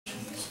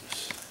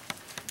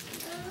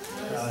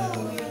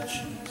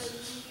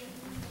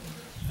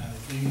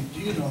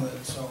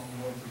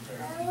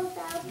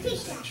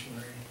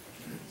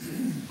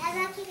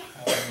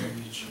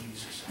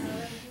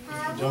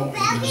Don't we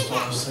just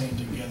all sing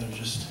together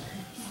just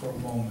for a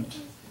moment?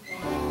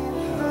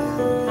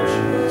 Hallelujah,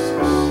 Jesus.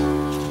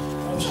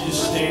 Why don't you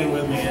just stand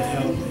with me and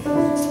help me?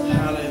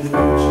 Hallelujah,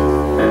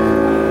 Jesus.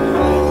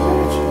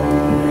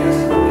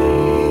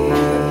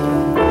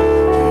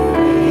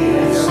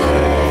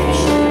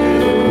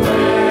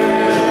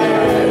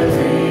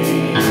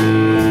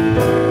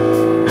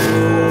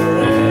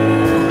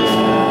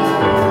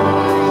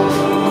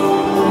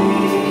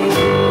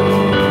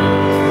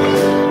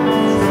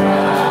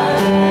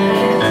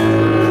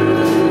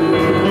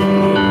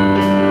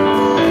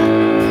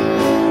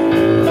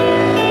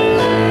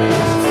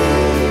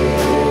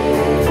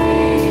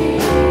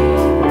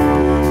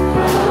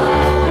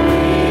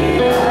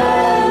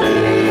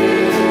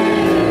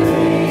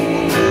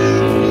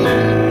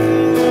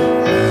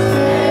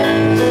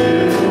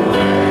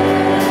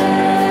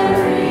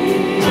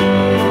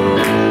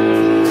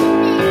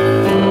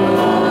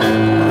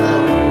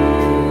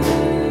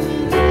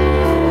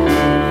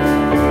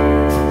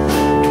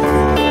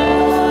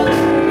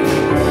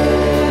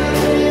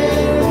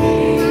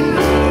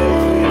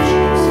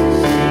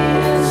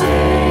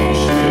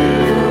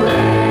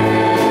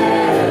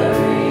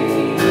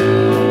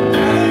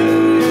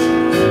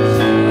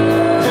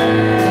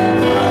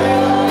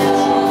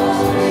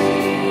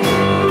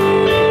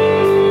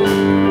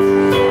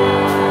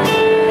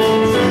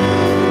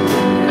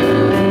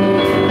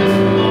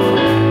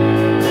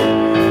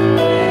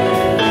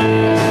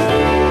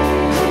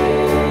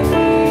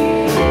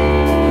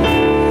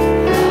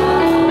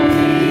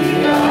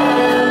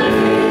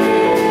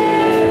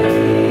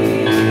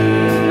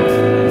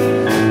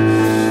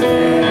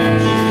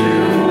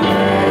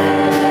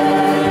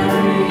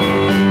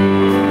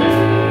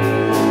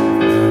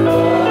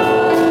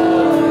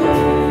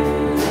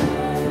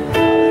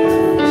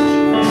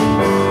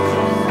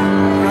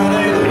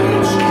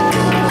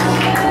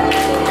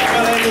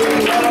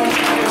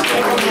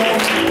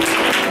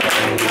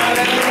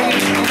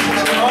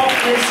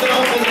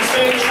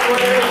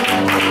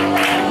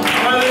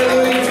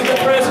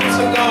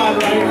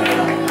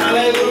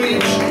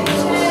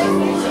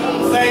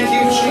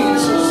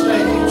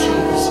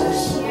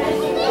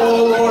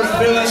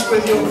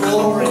 With your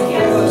glory,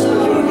 fill us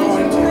with your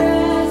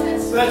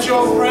anointing. Let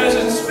your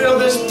presence fill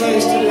this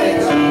place today,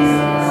 God.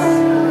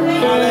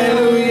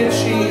 Hallelujah,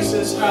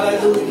 Jesus.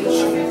 Hallelujah,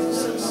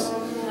 Jesus.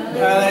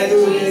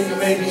 Hallelujah. You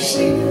may be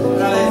seated.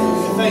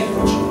 Hallelujah. Thank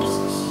you,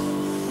 Jesus.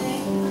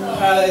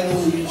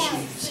 Hallelujah,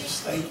 Jesus.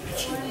 Thank you,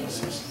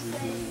 Jesus.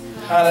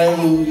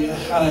 Hallelujah.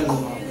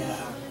 Hallelujah.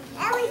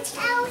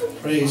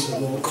 Praise the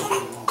Lord.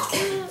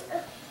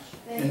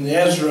 In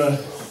Ezra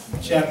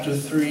chapter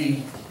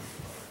 3.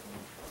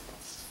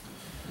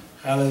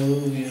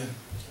 Hallelujah.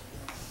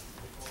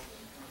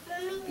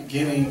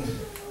 Beginning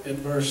at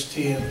verse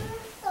 10.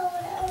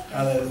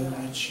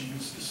 Hallelujah,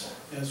 Jesus.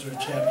 Ezra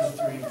chapter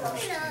 3,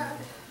 verse 10.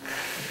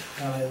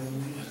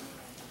 Hallelujah.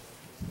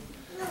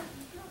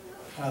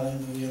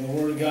 Hallelujah. The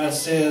Word of God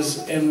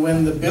says, "And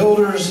when the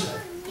builders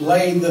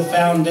laid the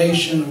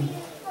foundation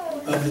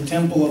of the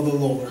temple of the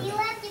Lord,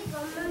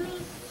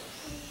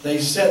 they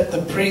set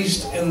the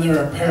priests in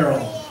their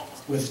apparel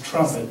with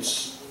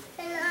trumpets,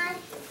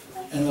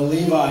 and the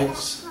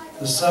Levites,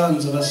 the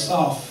sons of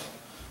Asaph,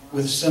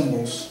 with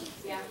cymbals,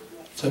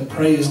 to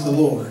praise the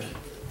Lord,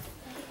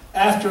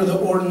 after the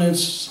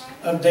ordinance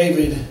of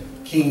David,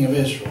 king of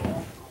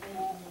Israel.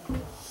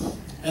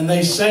 And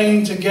they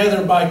sang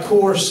together by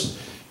course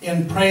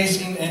in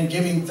praising and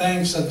giving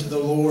thanks unto the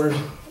Lord,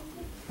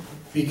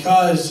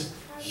 because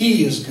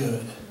He is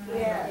good.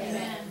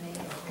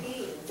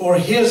 For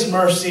His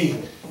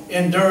mercy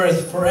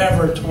endureth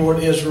forever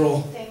toward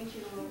Israel.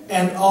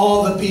 And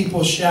all the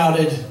people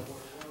shouted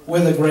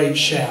with a great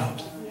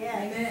shout."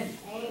 Amen.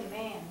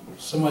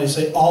 Somebody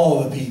say,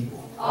 all the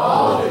people.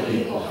 All the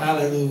people.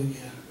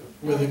 Hallelujah.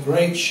 With a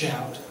great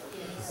shout.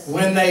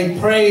 When they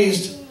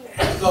praised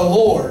the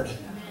Lord,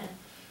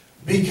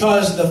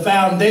 because the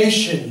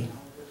foundation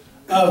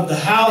of the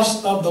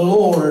house of the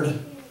Lord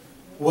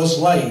was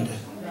laid.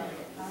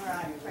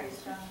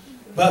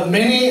 But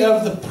many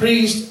of the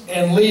priests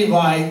and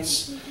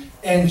Levites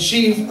and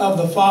chief of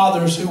the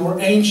fathers, who were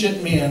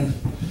ancient men,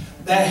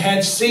 that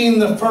had seen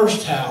the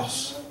first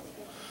house,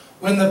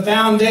 when the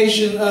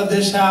foundation of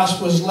this house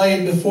was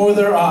laid before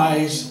their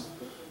eyes,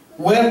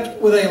 wept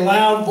with a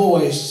loud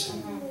voice,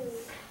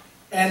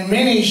 and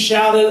many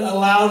shouted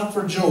aloud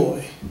for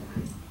joy,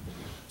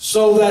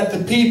 so that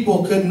the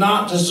people could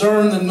not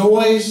discern the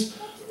noise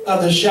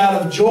of the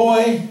shout of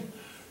joy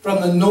from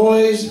the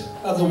noise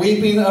of the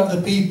weeping of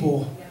the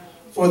people.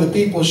 For the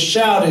people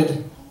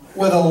shouted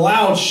with a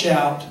loud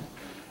shout,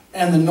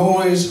 and the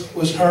noise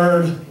was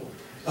heard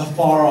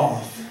afar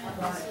off.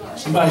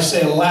 Somebody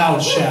say a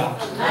loud shout.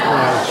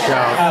 Loud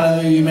shout.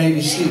 Hallelujah. You may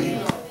be seated.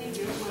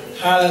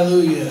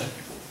 Hallelujah.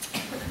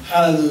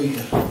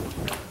 Hallelujah.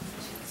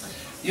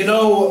 You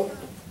know,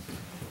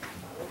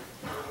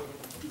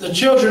 the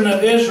children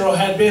of Israel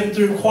had been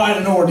through quite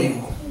an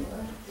ordeal.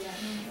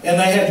 And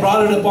they had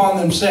brought it upon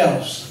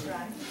themselves.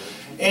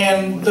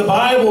 And the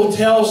Bible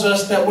tells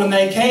us that when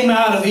they came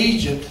out of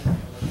Egypt,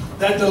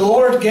 that the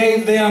Lord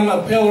gave them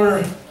a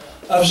pillar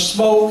of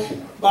smoke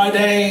by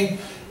day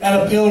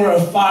and a pillar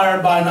of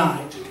fire by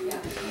night.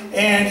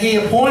 And He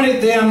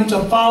appointed them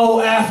to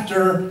follow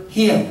after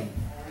Him.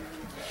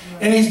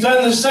 And He's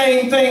done the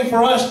same thing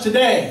for us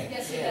today.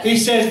 He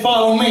said,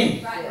 follow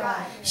me.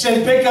 He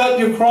said, pick up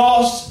your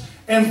cross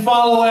and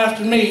follow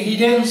after me. He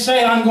didn't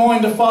say, I'm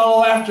going to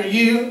follow after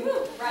you.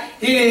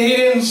 He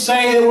didn't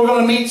say that we're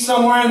going to meet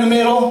somewhere in the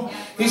middle.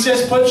 He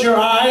says, put your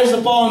eyes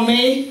upon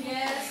me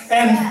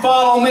and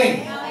follow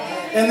me.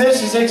 And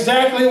this is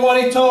exactly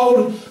what He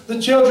told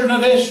the children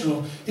of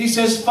Israel. He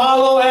says,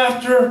 follow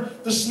after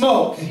the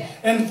smoke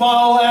and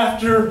follow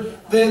after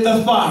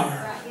the fire.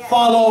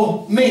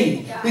 Follow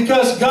me.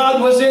 Because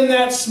God was in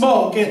that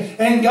smoke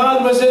and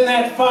God was in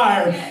that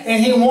fire.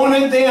 And He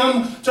wanted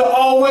them to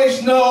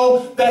always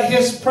know that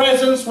His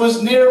presence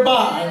was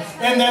nearby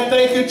and that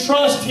they could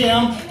trust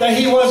Him, that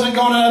He wasn't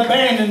going to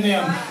abandon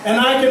them. And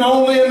I can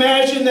only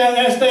imagine that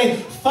as they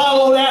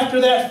followed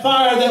after that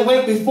fire that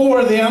went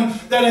before them,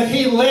 that if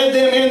He led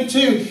them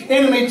into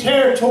enemy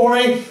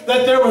territory,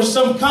 that there was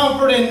some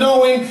comfort in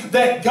knowing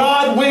that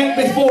God went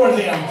before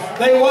them.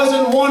 They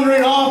wasn't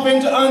wandering off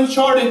into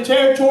uncharted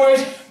territories.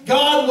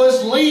 God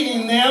was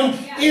leading them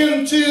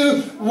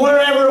into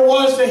wherever it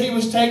was that He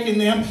was taking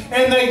them.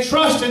 And they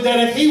trusted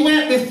that if He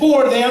went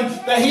before them,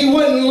 that He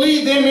wouldn't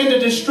lead them into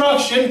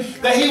destruction,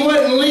 that He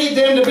wouldn't lead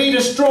them to be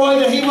destroyed,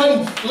 that He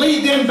wouldn't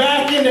lead them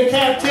back into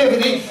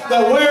captivity,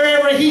 that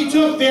wherever He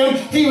took them,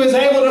 He was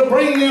able to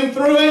bring them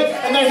through it,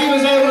 and that He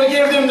was able to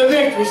give them the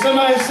victory.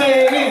 Somebody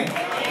say amen.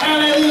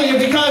 Hallelujah.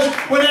 Because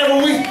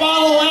whenever we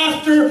follow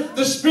after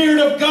the Spirit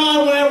of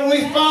God, whenever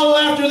we follow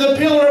after the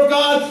pillar of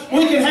God,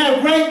 we can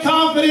have great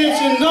confidence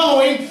in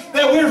knowing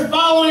that we're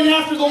following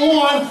after the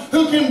one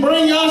who can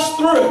bring us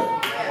through.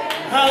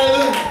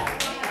 Hallelujah.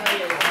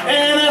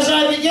 And as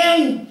I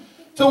began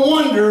to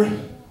wonder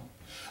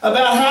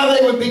about how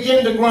they would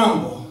begin to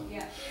grumble,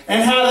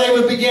 and how they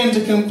would begin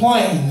to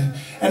complain,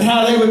 and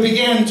how they would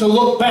begin to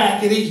look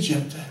back at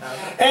Egypt.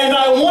 And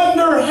I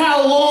wonder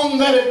how long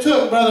that it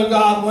took, Brother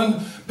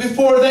Godwin,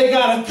 before they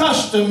got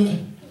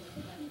accustomed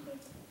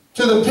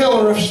to the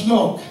pillar of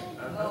smoke.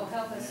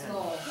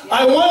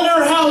 I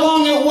wonder how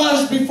long it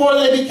was before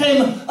they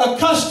became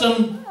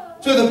accustomed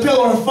to the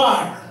pillar of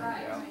fire.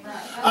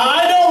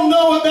 I don't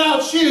know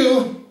about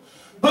you,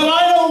 but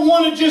I don't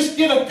want to just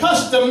get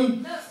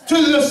accustomed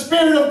to the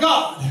Spirit of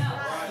God.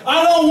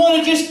 I don't want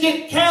to just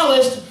get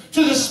calloused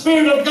to the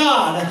Spirit of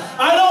God.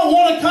 I don't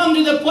want to come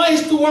to the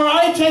place to where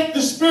I take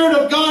the Spirit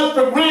of God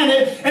for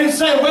granted and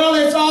say, well,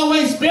 it's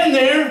always been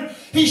there.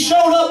 He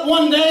showed up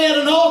one day at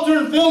an altar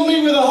and filled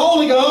me with the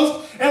Holy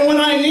Ghost, and when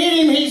I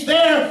need Him, He's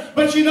there.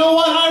 But you know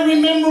what? I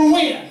remember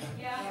when.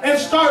 And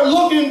start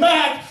looking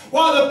back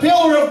while the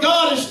pillar of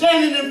God is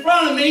standing in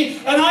front of me,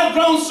 and I've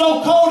grown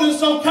so cold and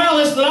so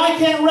callous that I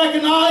can't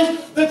recognize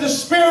that the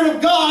Spirit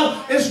of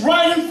God is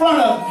right in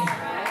front of me.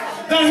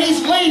 That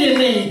He's leading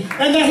me,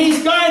 and that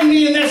He's guiding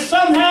me, and that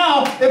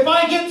somehow, if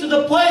I get to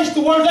the place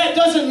to where that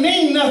doesn't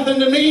mean nothing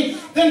to me,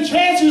 then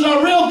chances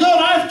are real good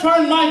I've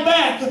turned my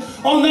back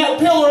on that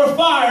pillar of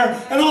fire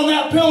and on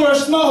that pillar of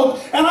smoke,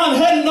 and I'm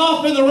heading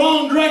off in the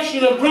wrong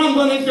direction of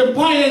grumbling and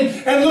complaining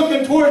and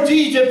looking towards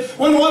Egypt,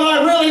 when what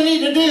I really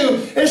need to do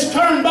is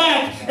turn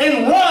back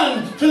and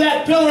run to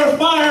that pillar of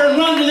fire and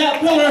run to that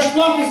pillar of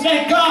smoke and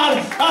say, God,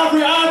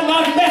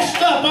 I've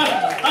messed up.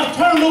 I've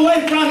turned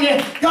away from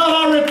you. God,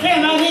 I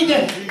repent. I need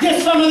to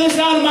get some of this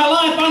out of my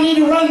life. I need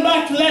to run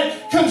back to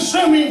that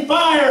consuming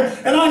fire,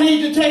 and I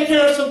need to take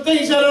care of some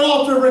things at an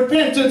altar of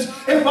repentance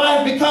if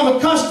I've become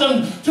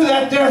accustomed to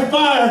that there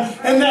fire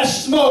and that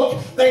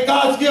smoke that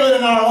God's given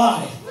in our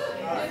life.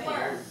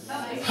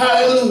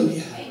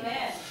 Hallelujah.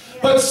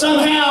 But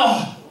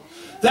somehow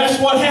that's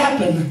what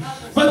happened.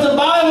 But the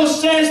Bible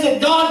says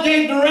that God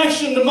gave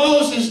direction to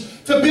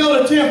Moses to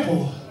build a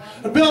temple,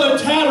 to build a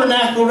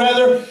tabernacle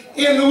rather,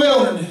 in the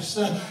wilderness.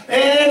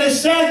 And it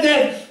said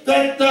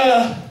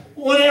that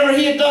whenever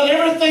he had done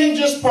everything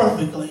just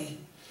perfectly,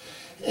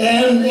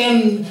 and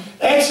in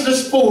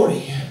Exodus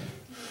 40,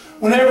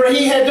 whenever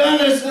he had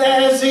done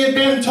as he had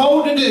been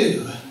told to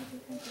do,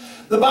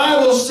 the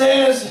Bible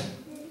says,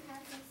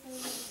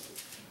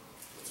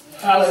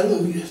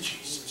 hallelujah,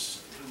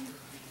 Jesus.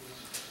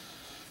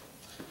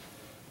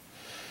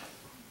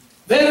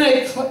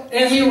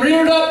 And he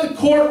reared up the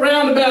court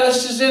round about.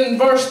 This is in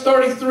verse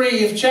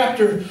 33 of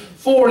chapter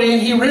 40.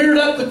 And he reared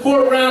up the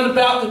court round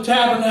about the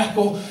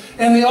tabernacle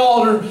and the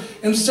altar,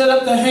 and set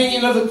up the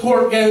hanging of the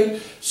court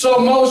gate. So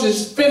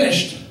Moses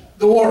finished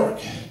the work.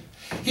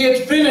 He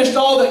had finished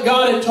all that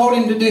God had told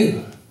him to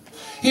do.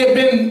 He had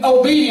been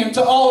obedient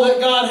to all that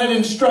God had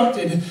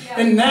instructed.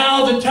 And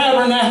now the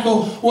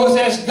tabernacle was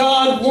as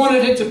God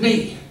wanted it to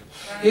be.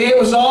 It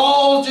was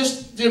all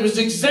just, it was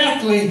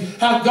exactly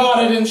how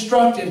God had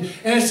instructed.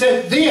 And it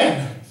said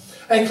then,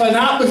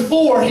 not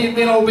before he had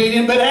been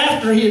obedient, but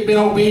after he had been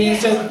obedient,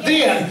 it said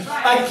then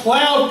a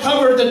cloud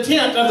covered the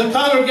tent of the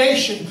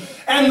congregation,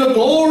 and the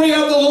glory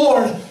of the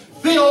Lord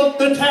filled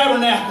the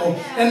tabernacle.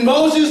 And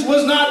Moses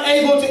was not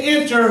able to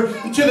enter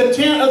into the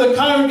tent of the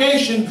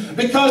congregation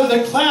because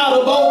the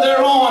cloud abode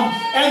thereon,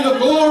 and the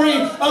glory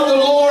of the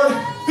Lord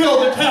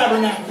filled the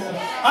tabernacle.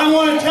 I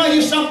want to tell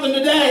you something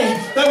today,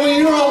 that when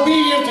you're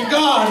obedient to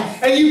God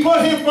and you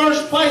put Him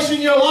first place in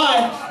your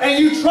life and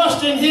you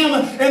trust in Him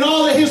and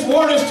all that His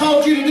Word has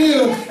told you to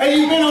do, and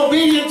you've been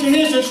obedient to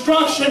His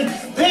instruction,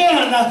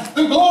 then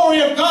the glory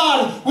of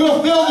God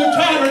will fill the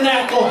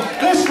tabernacle.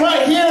 This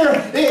right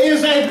here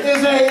is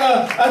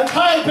a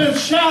type and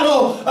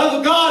shadow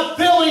of God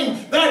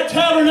filling that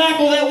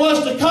tabernacle that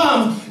was to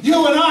come.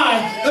 You and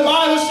I, the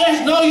Bible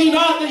says, know ye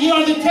not that ye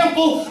are the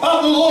temple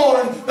of the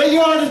Lord, that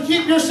you are to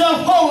keep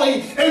yourself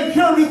holy and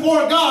pure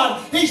before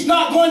God. He's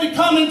not going to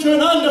come into an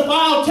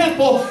undefiled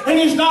temple, and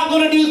He's not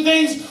going to do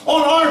things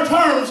on our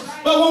terms.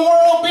 But when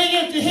we're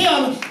obedient to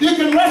Him, you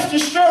can rest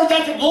assured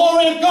that the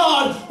glory of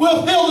God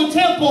will fill the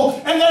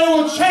temple and that it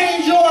will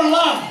change your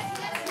life.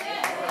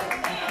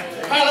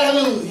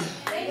 Hallelujah.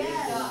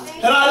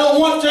 And I don't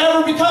want to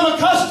ever become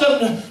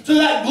accustomed to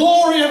that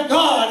glory of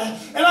God.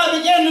 And I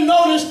began to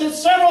notice that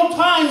several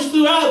times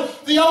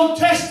throughout the Old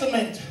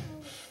Testament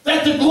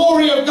that the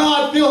glory of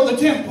God filled the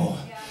temple.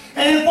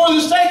 And for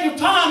the sake of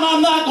time,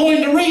 I'm not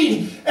going to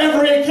read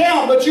every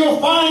account, but you'll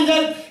find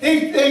that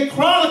in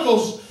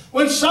Chronicles,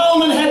 when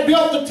Solomon had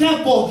built the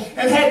temple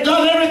and had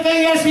done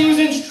everything as he was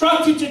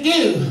instructed to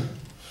do,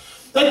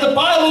 that the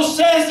Bible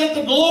says that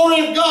the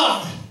glory of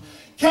God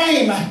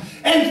came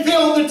and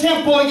filled the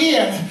temple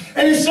again.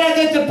 And it said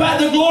that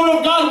the glory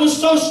of God was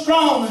so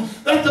strong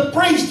that the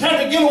priest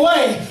had to get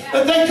away,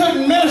 that they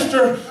couldn't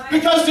minister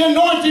because the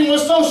anointing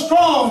was so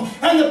strong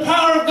and the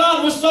power of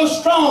God was so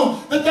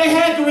strong that they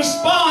had to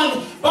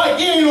respond by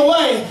getting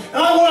away. And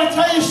I want to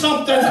tell you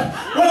something.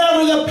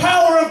 Whenever the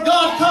power of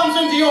God comes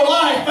into your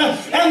life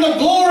and the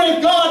glory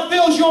of God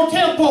fills your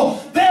temple,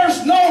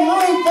 there's no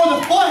room for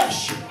the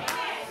flesh.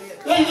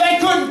 They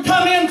couldn't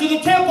come into the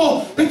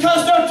temple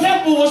because their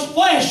temple was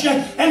flesh,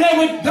 and they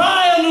would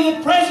die under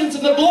the presence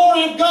and the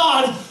glory of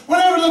God.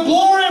 Whenever the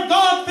glory of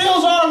God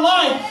fills our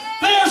life,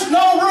 there's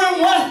no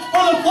room left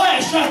for the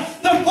flesh.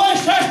 The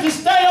flesh has to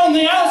stay on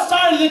the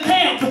outside of the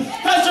camp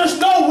because there's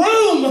no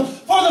room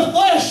for the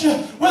flesh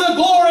where the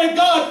glory of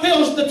God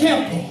fills the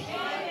temple.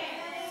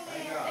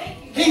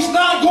 He's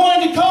not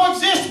going to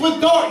coexist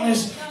with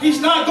darkness. He's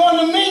not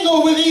going to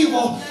mingle with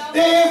evil.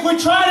 If we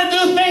try to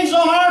do things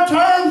on our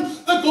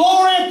terms, the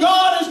glory of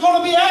God is going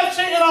to be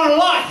absent in our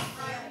life.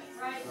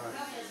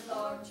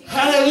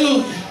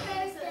 Hallelujah.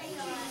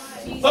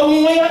 But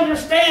when we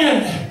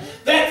understand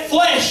that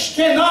flesh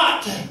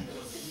cannot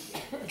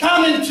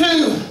come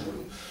into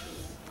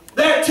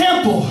that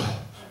temple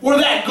where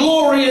that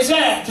glory is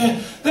at,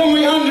 then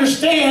we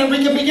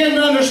can begin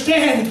to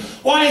understand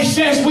why He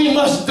says we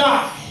must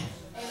die.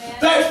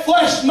 That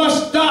flesh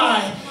must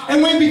die,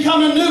 and we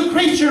become a new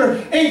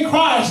creature in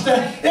Christ.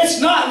 It's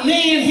not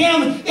me and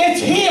Him, it's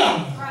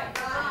Him.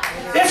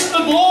 It's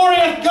the glory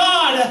of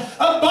God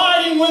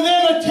abiding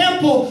within a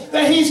temple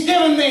that He's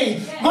given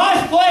me.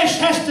 My flesh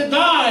has to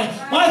die.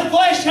 My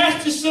flesh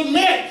has to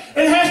submit.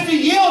 It has to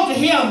yield to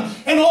Him.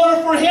 In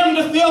order for Him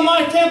to fill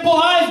my temple,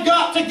 I've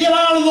got to get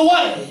out of the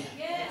way.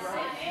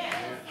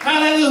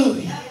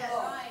 Hallelujah.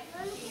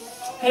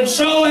 And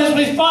so as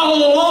we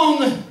follow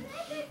along,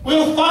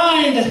 we'll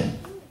find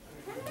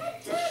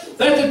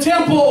that the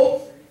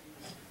temple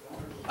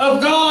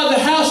of God, the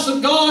house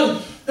of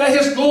God, that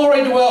His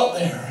glory dwelt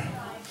there.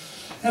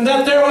 And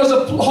that there was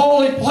a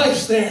holy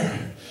place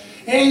there.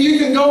 And you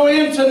can go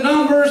into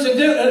Numbers and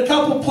a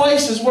couple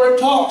places where it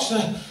talks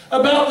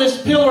about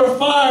this pillar of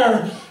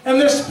fire and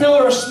this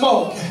pillar of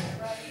smoke.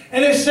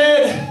 And it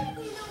said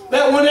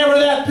that whenever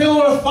that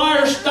pillar of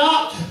fire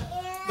stopped,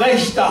 they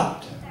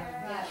stopped.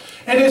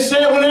 And it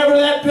said whenever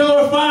that pillar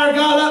of fire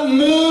got up and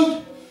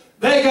moved,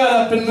 they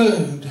got up and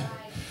moved.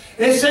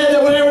 It said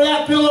that whenever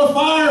that pillar of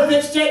fire, if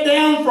it sat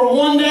down for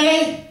one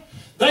day,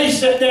 they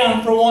sat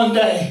down for one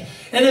day.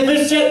 And if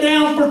it sat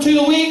down for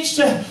 2 weeks,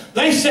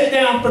 they sat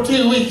down for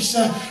 2 weeks.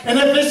 And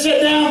if it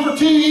sat down for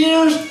 2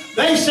 years,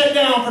 they sat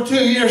down for 2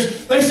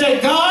 years. They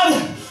said, God,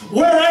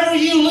 wherever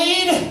you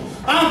lead,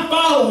 I'm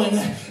following.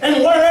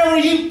 And wherever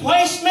you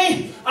place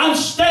me, I'm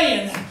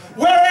staying.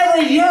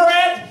 Wherever you're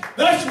at,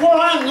 that's where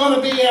I'm going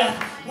to be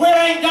at. We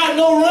ain't got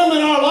no room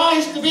in our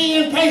lives to be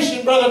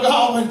impatient, Brother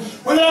Godwin.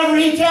 Whenever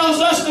He tells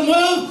us to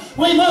move,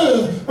 we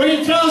move. When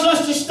He tells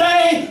us to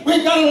stay,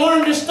 we've got to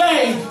learn to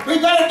stay. We've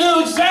got to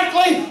do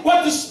exactly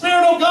what the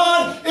Spirit of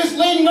God is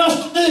leading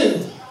us to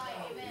do.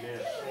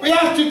 We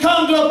have to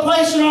come to a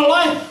place in our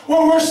life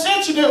where we're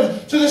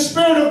sensitive to the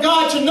Spirit of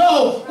God to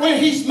know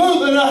when He's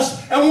moving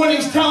us and when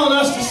He's telling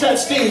us to sit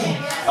still.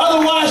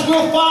 Otherwise,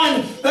 we'll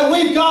find that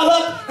we've got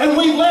up and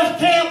we've left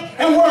camp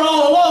and we're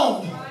all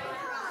alone.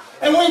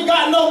 And we've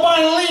got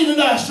nobody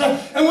leading us.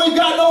 And we've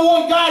got no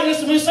one guiding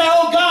us. And we say,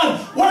 oh God,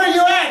 where are you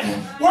at?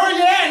 Where are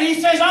you at? And He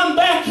says, I'm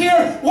back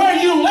here where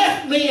you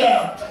left me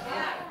at.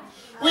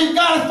 We've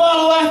got to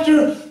follow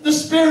after the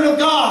Spirit of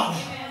God.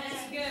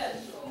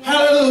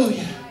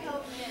 Hallelujah.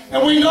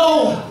 And we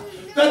know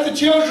that the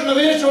children of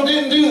Israel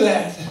didn't do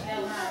that.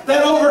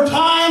 that over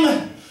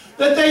time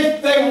that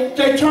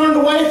they turned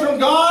away from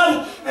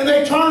God and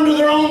they turned to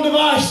their own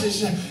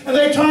devices and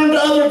they turned to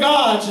other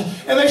gods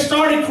and they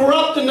started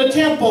corrupting the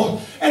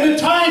temple. And the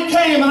time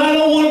came, and I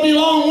don't want to be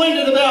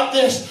long-winded about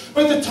this,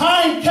 but the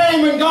time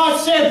came when God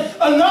said,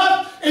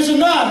 enough is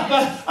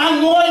enough.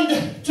 I'm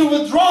going to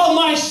withdraw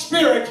my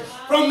spirit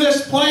from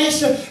this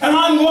place, and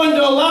I'm going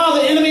to allow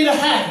the enemy to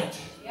have it.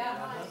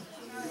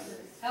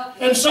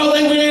 And so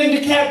they went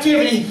into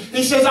captivity.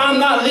 He says, I'm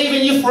not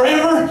leaving you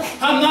forever.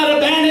 I'm not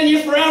abandoning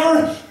you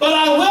forever. But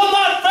I will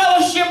not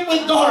fellowship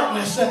with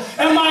darkness.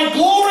 And my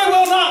glory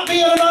will not be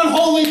in an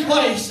unholy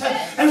place.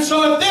 And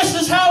so if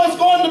this is how it's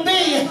going to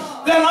be,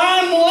 then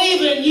I'm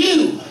leaving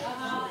you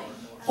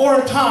for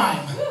a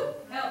time.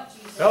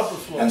 Help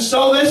us, Lord. And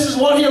so this is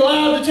what he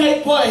allowed to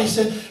take place.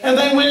 And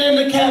they went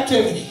into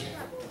captivity.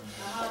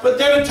 But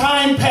then a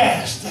time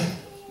passed.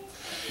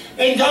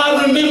 And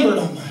God remembered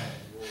them.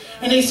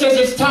 And he says,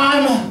 it's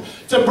time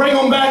to bring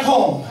them back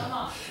home.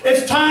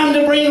 It's time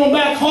to bring them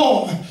back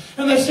home.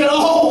 And they said,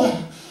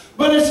 oh,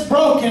 but it's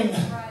broken.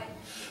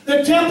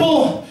 The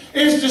temple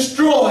is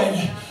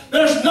destroyed.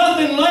 There's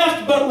nothing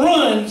left but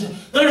ruins.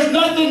 There's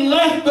nothing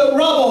left but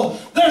rubble.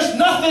 There's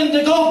nothing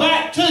to go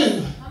back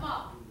to.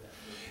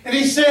 And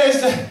he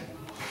says,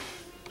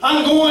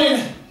 I'm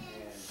going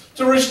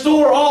to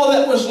restore all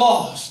that was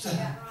lost.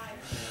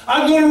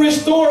 I'm going to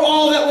restore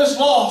all that was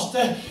lost.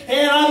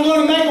 And I'm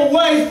going to make a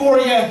way for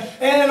you.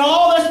 And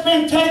all that's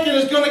been taken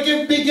is going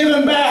to be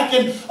given back.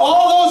 And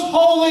all those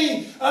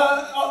holy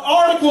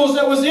articles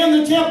that was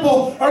in the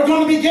temple are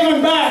going to be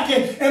given back.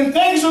 And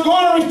things are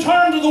going to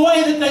return to the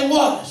way that they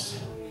was.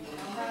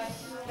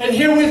 And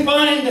here we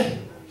find in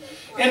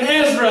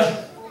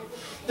Ezra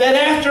that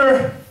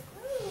after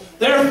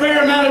their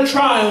fair amount of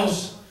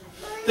trials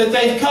that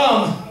they've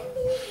come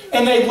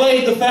and they've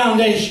laid the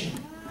foundation.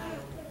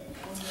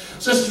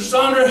 Sister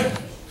Sandra,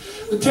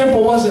 the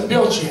temple wasn't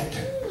built yet.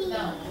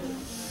 No.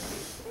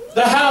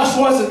 The house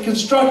wasn't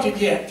constructed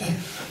yet.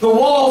 The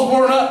walls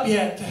weren't up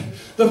yet.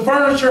 The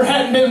furniture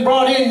hadn't been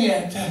brought in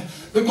yet.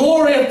 The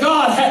glory of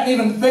God hadn't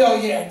even fell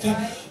yet.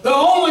 The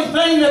only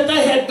thing that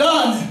they had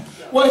done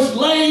was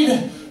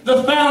laid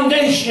the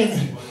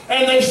foundation.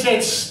 And they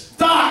said,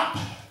 stop.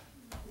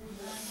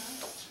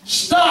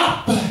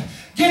 Stop.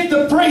 Get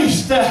the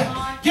priest.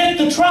 Get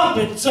the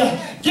trumpets.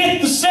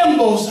 Get the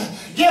cymbals.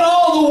 Get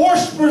all the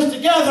worshipers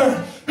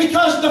together,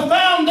 because the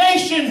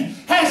foundation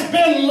has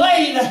been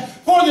laid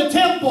for the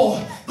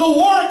temple. The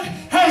work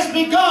has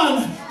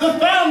begun. The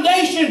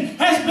foundation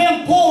has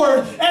been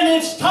poured. And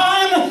it's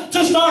time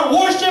to start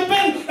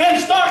worshiping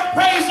and start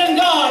praising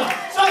God.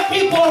 Some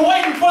people are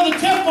waiting for the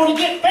temple to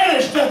get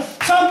finished.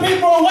 Some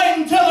people are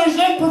waiting until there's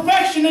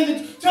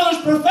imperfection till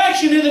there's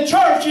perfection in the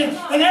church,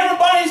 and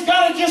everybody's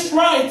got it just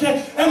right.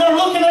 And they're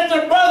looking at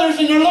their brothers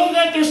and they're looking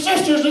at their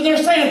sisters and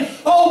they're saying,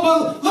 oh,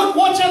 but look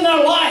what's in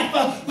their life.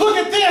 Look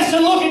at this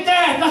and look at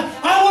that.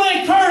 I want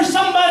to encourage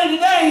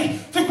somebody today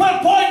to quit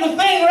pointing the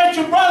finger at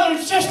your brother and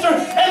sister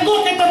and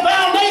look at the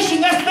foundation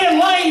that's been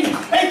laid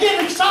and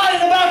get excited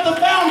about the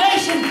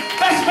foundation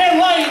that's been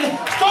laid.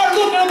 Start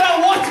looking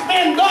about what's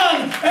been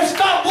done and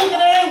stop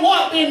looking at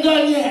what's been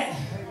done yet.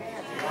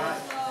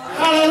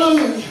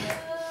 Hallelujah.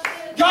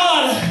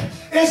 God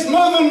is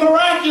moving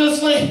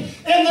miraculously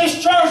in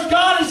this church.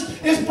 God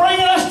is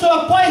bringing us to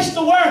a place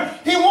to where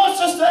He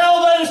wants us to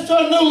elevate us to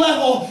a new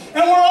level.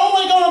 And we're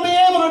only going to be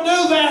able to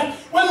do that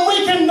when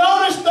we can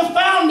notice the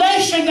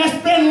foundation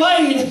that's been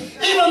laid,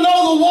 even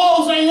though the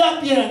walls ain't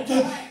up yet,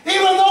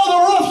 even though the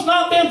roof's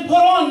not been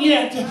put on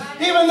yet,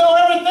 even though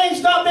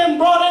everything's not been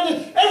brought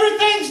in,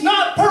 everything's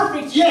not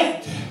perfect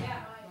yet.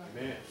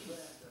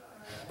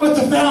 But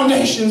the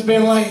foundation's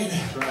been laid.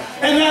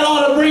 And that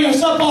ought to bring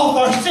us up off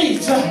our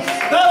seats.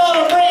 That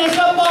ought to bring us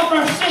up off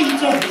our seats.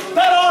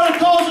 That ought to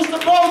cause us to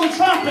blow the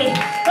trumpet.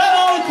 That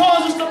ought to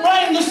cause us to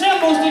bring the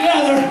cymbals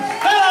together.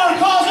 That ought to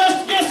cause us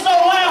to get so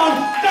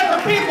loud that the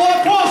people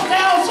across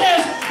town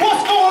says,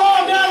 what's going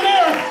on down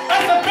there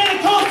at the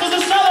Pentecostals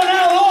of Southern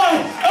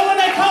Illinois? And when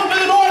they come to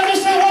the door, they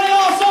say, what are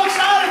y'all so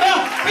excited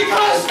about?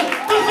 Because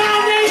the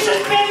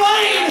foundation's been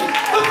laid.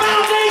 The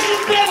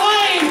foundation's been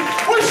laid.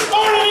 We're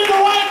starting in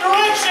the right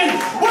direction.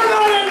 We're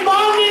not in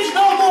bondage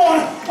no more.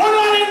 We're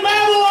not in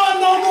Babylon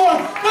no more.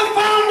 The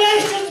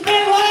foundation's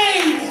been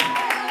laid.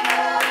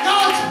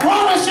 God's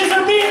promises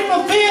are being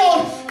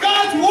fulfilled.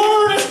 God's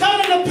word is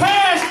coming to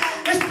pass.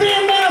 It's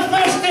being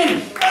manifested.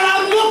 And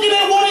I'm looking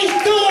at what He's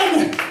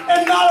doing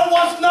and not at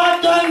what's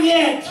not done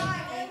yet.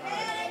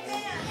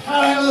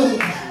 Hallelujah.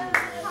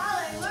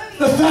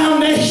 The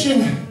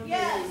foundation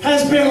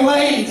has been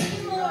laid.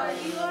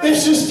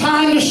 This is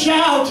time to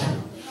shout.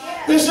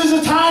 This is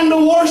a time to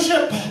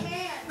worship.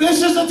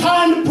 This is a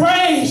time to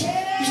praise.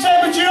 You say,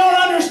 but you don't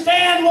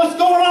understand what's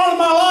going on in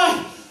my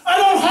life. I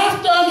don't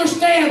have to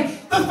understand.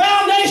 The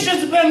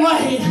foundation's been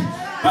laid.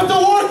 But the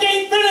work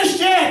ain't finished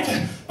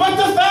yet. But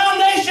the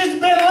foundation's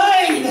been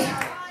laid.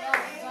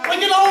 We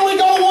can only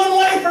go one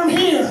way from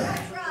here.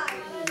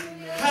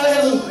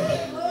 Hallelujah.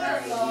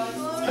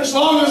 As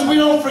long as we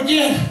don't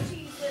forget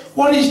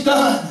what He's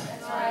done.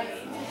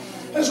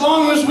 As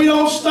long as we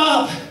don't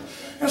stop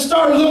and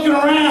started looking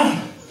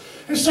around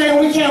and saying,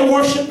 we can't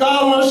worship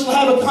God unless we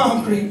have a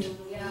concrete.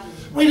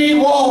 We need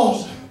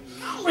walls.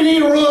 We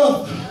need a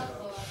roof.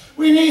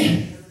 We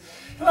need...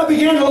 And I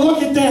began to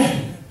look at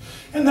that.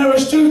 And there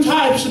was two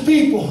types of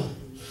people.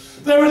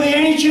 There were the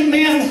ancient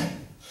men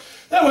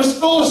that was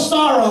full of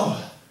sorrow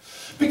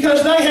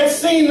because they had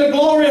seen the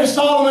glory of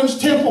Solomon's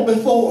temple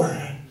before.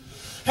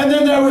 And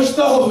then there was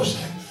those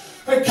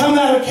that come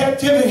out of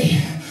captivity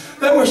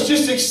that was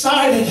just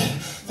excited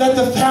that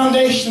the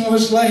foundation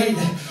was laid.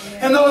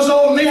 And those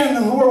old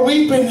men were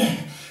weeping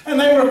and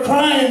they were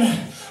crying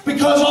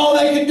because all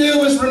they could do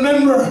was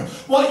remember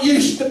what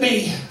used to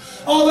be.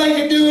 All they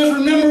could do is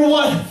remember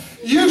what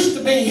used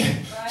to be.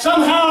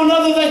 Somehow or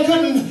another they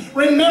couldn't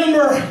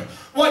remember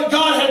what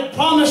God had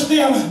promised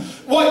them,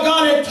 what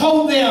God had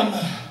told them.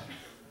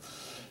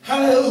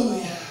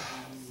 Hallelujah.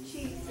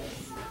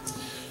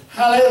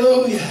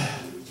 Hallelujah.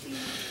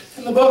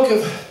 In the book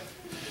of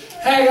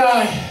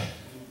Haggai,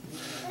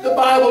 the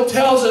Bible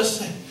tells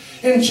us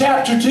in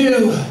chapter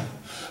 2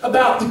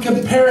 about the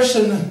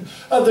comparison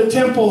of the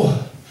temple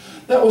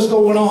that was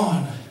going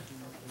on.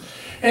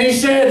 And he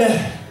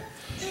said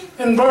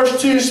in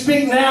verse 2,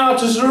 speak now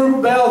to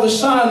Zerubbabel the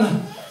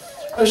son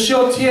of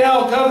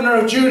Shealtiel, governor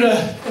of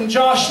Judah, and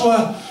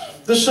Joshua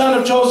the son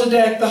of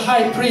Josedek, the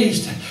high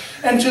priest,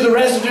 and to the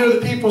residue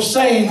of the people,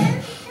 saying,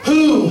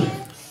 who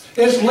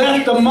is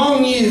left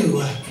among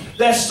you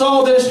that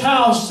saw this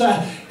house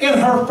in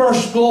her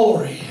first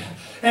glory?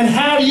 And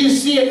how do you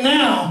see it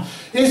now?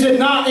 Is it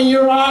not in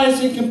your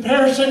eyes in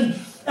comparison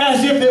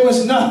as if it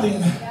was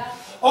nothing?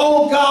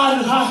 Oh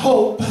God, I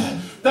hope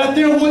that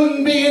there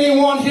wouldn't be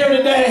anyone here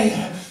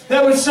today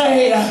that would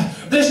say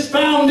this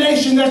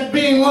foundation that's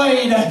being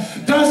laid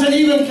doesn't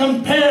even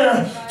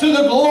compare to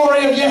the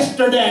glory of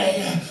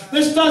yesterday.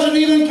 This doesn't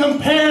even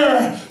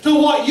compare to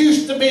what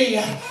used to be.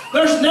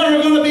 There's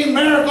never going to be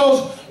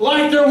miracles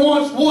like there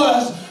once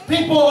was.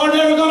 People are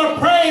never going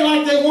to pray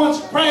like they once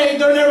prayed.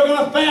 They're never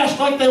going to fast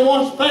like they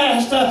once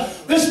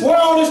fasted. This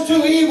world is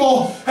too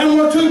evil and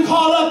we're too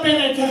caught up in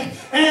it.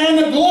 And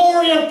the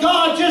glory of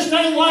God just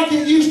ain't like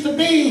it used to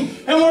be.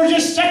 And we're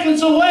just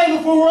seconds away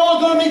before we're all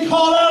going to be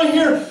called out of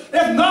here.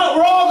 If not,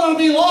 we're all going to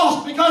be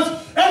lost because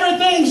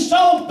everything's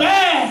so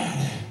bad.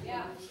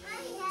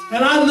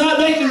 And I'm not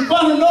making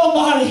fun of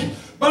nobody,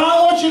 but I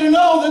want you to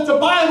know that the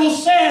Bible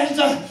says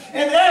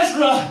in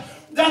Ezra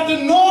that the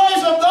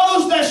noise of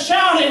those that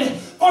shouted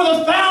for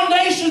the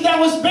foundation that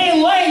was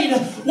being laid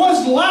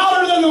was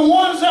louder than the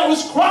ones that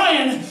was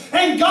crying.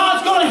 And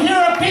God's going to hear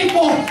a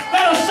people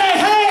that'll say,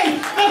 hey,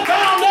 the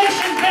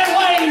foundation's been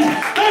laid.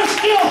 There's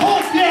still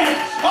hope yet.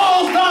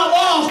 All's not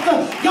lost.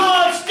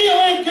 God's still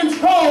in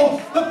control.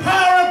 The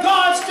power of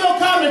God's still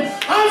coming.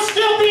 I'm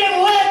still being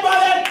led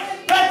by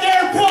that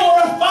there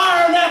pillar of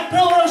fire and that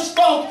pillar of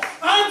smoke.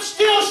 I'm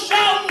still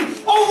shouting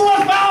over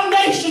a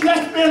foundation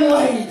that's been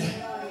laid.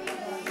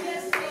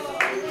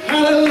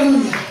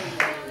 Hallelujah.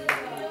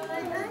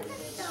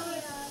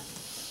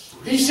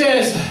 He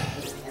says,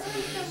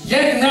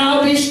 yet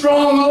now be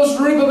strong, O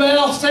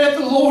Zerubbabel, saith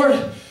the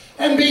Lord,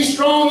 and be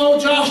strong, O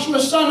Joshua,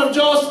 son of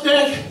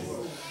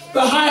Josedek,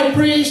 the high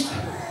priest,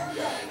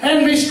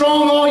 and be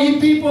strong, all ye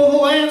people of the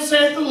land,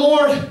 saith the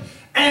Lord,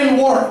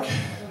 and work.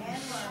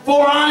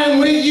 For I am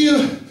with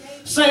you,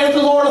 saith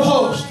the Lord of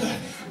hosts.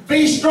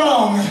 Be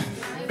strong.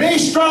 Be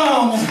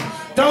strong.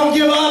 Don't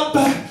give up.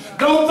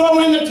 Don't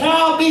throw in the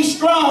towel. Be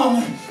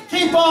strong.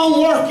 Keep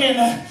on working.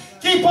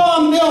 Keep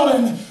on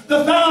building.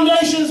 The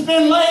foundation's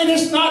been laid.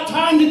 It's not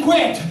time to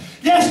quit.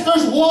 Yes,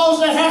 there's walls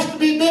that has to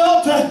be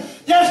built.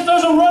 Yes,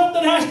 there's a roof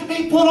that has to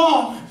be put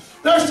on.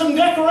 There's some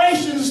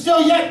decorations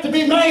still yet to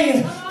be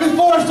made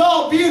before it's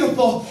all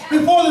beautiful,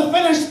 before the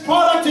finished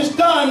product is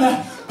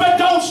done. But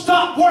don't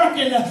stop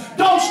working.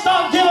 Don't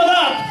stop giving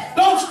up.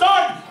 Don't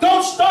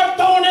start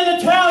throwing in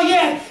the towel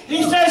yet.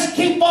 He says,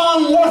 keep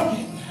on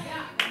working.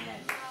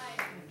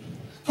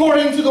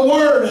 According to the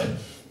word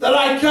that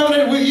I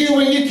covenanted with you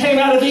when you came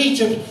out of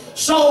Egypt,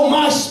 so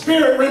my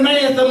spirit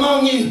remaineth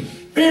among you.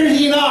 Fear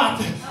ye not.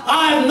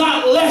 I have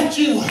not left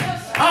you.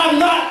 I have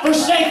not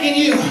forsaken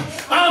you.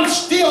 I'm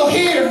still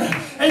here.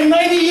 And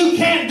maybe you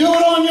can't do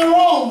it on your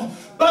own,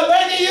 but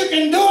maybe you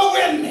can do it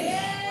with me.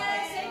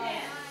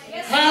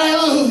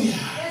 Hallelujah.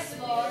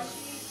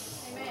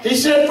 He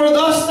said, for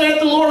thus saith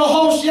the Lord of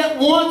hosts, yet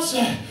once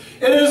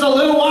it is a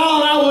little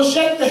while, and I will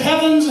shake the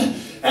heavens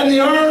and the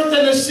earth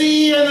and the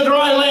sea and the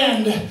dry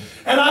land.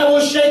 And I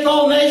will shake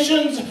all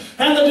nations,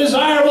 and the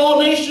desire of all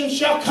nations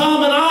shall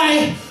come, and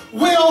I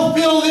will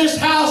fill this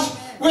house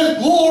with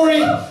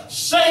glory,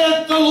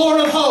 saith the Lord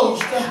of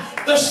hosts.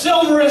 The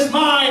silver is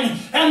mine,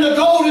 and the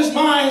gold is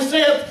mine,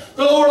 saith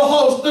the Lord of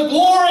hosts. The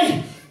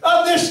glory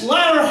of this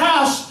latter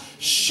house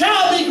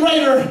shall be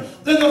greater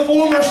than the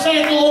former,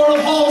 saith the Lord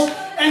of hosts.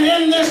 And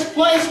in this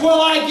place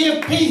will I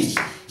give peace,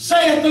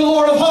 saith the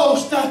Lord of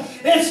hosts.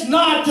 It's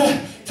not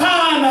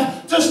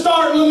time to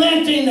start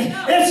lamenting.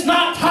 It's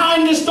not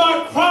time to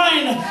start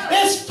crying.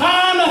 It's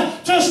time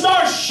to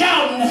start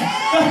shouting.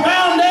 The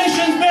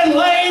foundation's been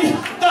laid.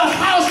 The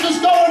house is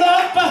going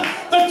up.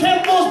 The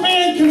temple's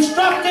being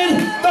constructed.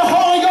 The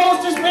Holy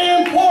Ghost is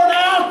being poured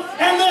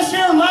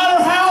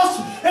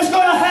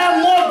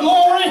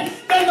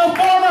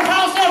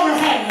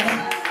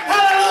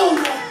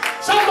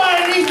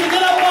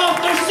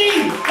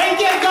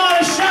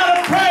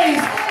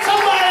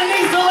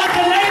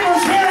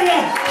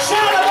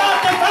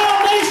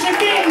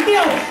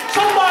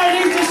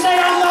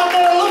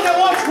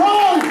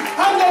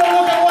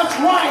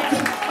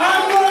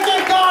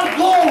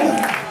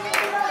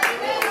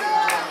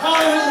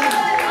Hallelujah.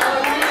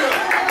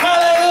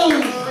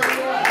 Hallelujah.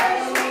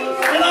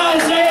 In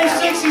Isaiah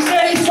 6, he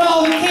said he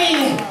saw the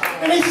King,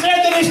 and he said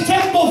that his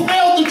temple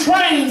filled the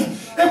train.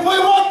 If we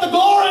want the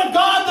glory of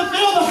God to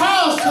fill the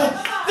house,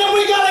 then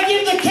we got to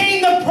give the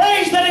King the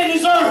praise that he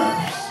deserves.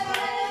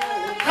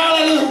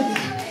 Hallelujah.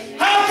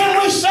 How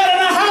can we sit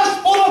in a house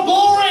full of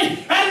glory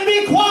and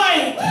be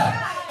quiet?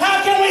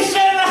 How can we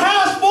sit in a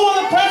house full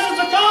of the presence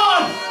of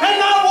God and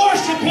not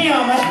worship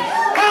Him?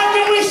 How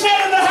can we sit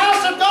in the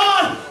house of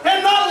God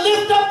and not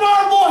lift up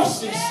our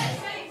voices?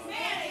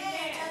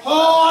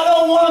 Oh, I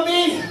don't want to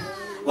be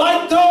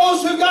like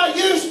those who got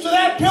used to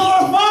that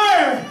pillar of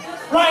fire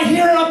right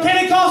here in a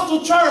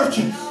Pentecostal church.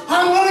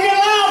 I'm going to get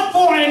loud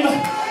for Him.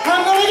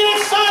 I'm going to get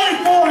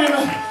excited for Him.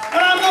 And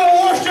I'm going to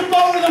worship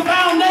over the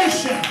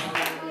foundation.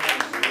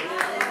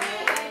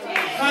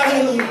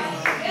 Hallelujah.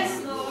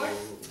 Yes, Lord.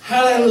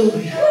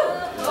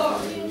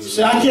 Hallelujah.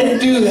 So I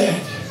can't do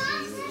that.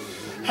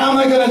 How am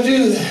I going to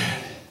do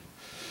that?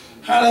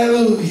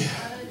 Hallelujah.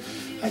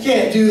 I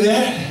can't do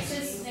that.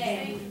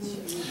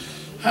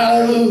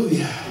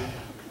 Hallelujah.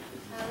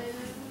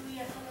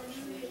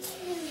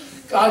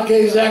 God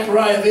gave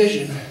Zechariah a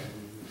vision.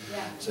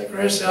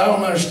 Zechariah said, I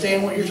don't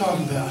understand what you're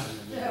talking about.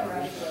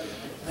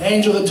 The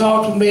angel that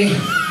talked with me,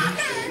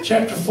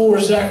 chapter 4,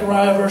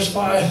 Zechariah, verse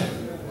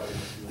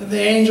 5. And the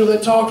angel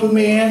that talked with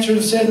me answered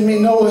and said to me,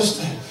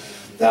 knowest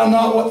thou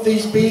not what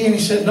these be? And he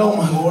said, no,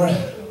 my Lord.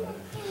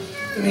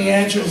 And he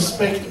answered and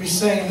spake to me,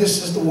 saying,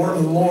 this is the word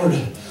of the Lord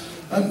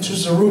unto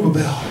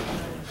Zerubbabel.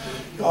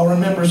 Y'all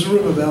remember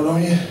Zerubbabel,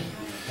 don't you?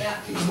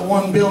 He's the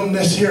one building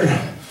this here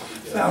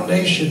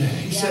foundation.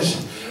 He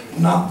says,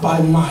 not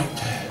by might,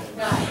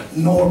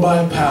 nor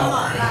by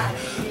power,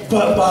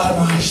 but by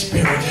my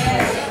Spirit,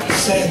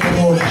 saith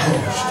the Lord of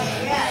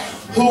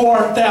hosts. Who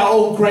art thou,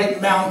 O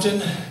great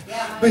mountain,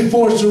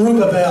 before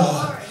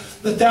Zerubbabel,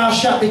 that thou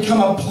shalt become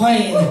a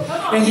plain,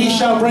 and he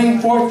shall bring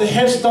forth the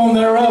headstone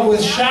thereof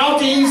with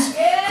shoutings,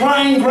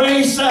 crying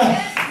grace,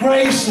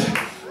 grace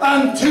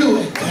unto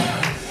it.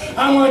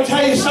 I'm going to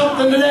tell you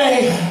something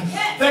today,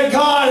 that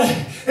God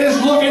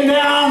is looking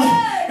down,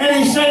 and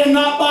He's saying,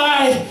 not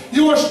by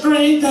your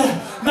strength,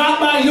 not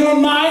by your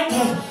might,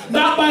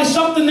 not by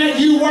something that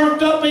you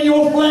worked up in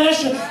your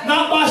flesh,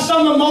 not by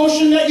some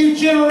emotion that you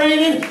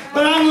generated,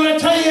 but I'm going to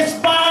tell you it's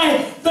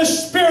by the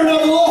Spirit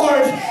of the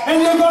Lord. And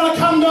you're going to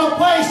come to a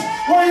place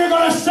where you're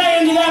going to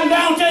say into that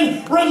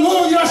mountain,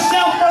 remove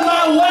yourself from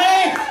my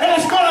way, and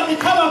it's going to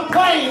become a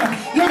plain.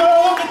 You're going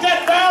to look at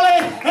that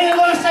valley, and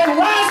you're going to say,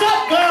 rise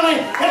up, valley,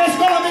 and it's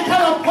going to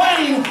become a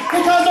plain,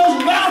 because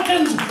those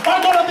mountains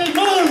are going to be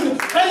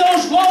moved, and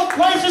those low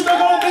places are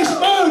going to be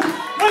smooth.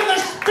 When the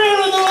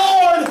Spirit of the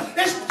Lord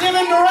is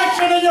giving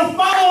direction and you're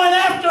following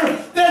after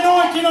the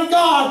anointing of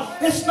God,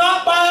 it's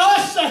not by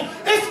us,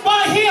 it's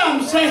by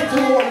Him, saith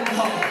the Lord of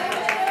God.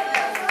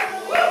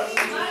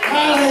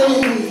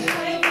 Hallelujah.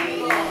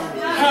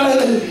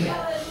 Hallelujah.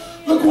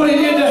 Look what He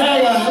did to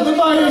Haggai. Look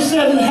what He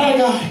said in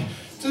Haggai.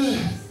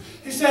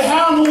 He said,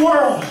 how in the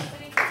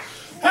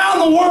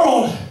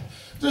world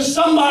does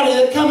somebody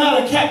that come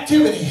out of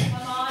captivity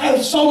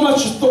have so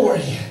much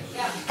authority?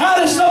 How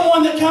does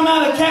someone that come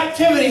out of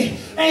captivity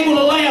able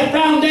to lay a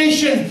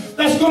foundation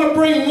that's going to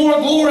bring more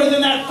glory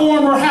than that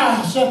former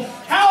house?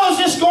 How is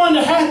this going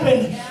to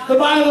happen? The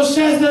Bible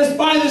says that it's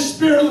by the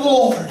Spirit of the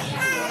Lord.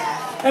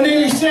 And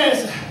then He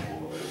says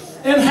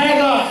in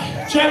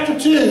Haggai chapter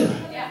 2,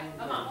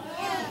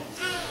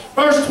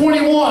 verse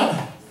 21,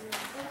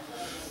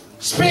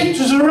 speak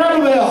to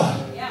Zerubbabel.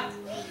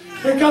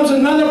 Here comes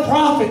another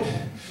prophet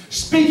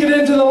speaking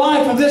into the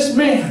life of this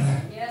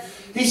man.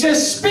 He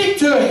says, speak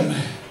to him.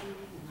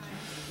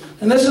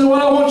 And this is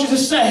what I want you to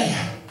say.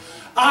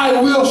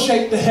 I will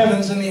shake the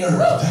heavens and the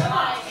earth.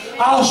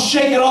 I'll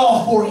shake it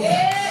all for you.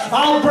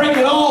 I'll break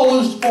it all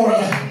loose for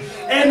you.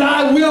 And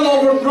I will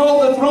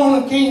overthrow the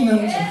throne of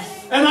kingdoms.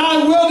 And I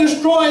will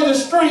destroy the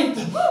strength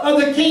of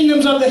the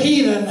kingdoms of the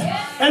heathen.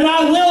 And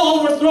I will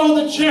overthrow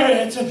the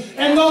chariots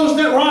and those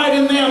that ride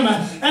in them.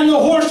 And the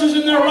horses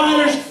and their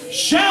riders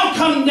shall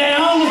come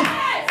down,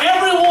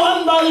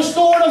 everyone by the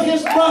sword of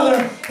his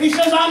brother. He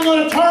says, I'm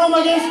going to turn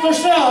them against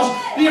themselves.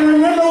 Do you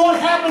remember what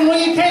happened when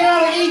you came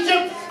out of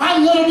Egypt?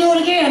 I'm going to do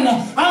it again.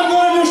 I'm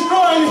going to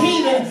destroy the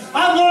heathen.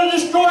 I'm going to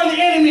destroy the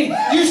enemy.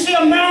 You see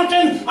a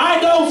mountain? I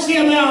don't see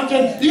a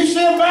mountain. You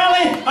see a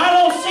valley? I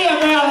don't see a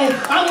valley.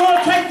 I'm going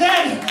to take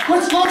that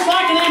which looks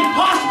like an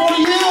impossible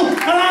to you,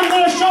 and I'm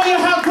going to show you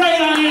how great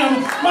I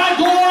am. My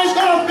glory is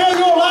going to fill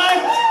your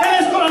life, and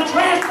it's going to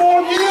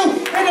transform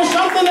you into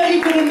something that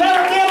you could have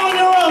never been on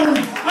your own.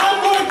 I'm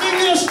going to give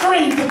you the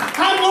strength.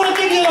 I'm going to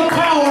give you the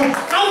power.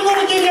 I'm going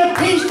to give you a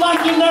peace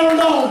like you've never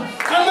known.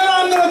 And then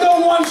I'm going to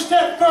go one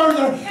step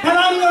further, and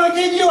I'm going to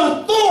give you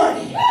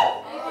authority.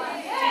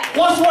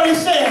 Watch what He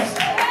says.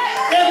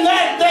 In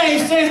that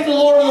day, saith the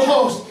Lord of the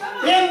hosts,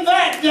 in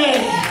that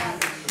day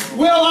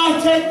will I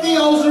take thee,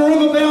 O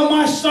Zerubbabel,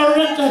 my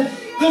servant,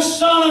 the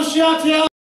son of Shealtiel,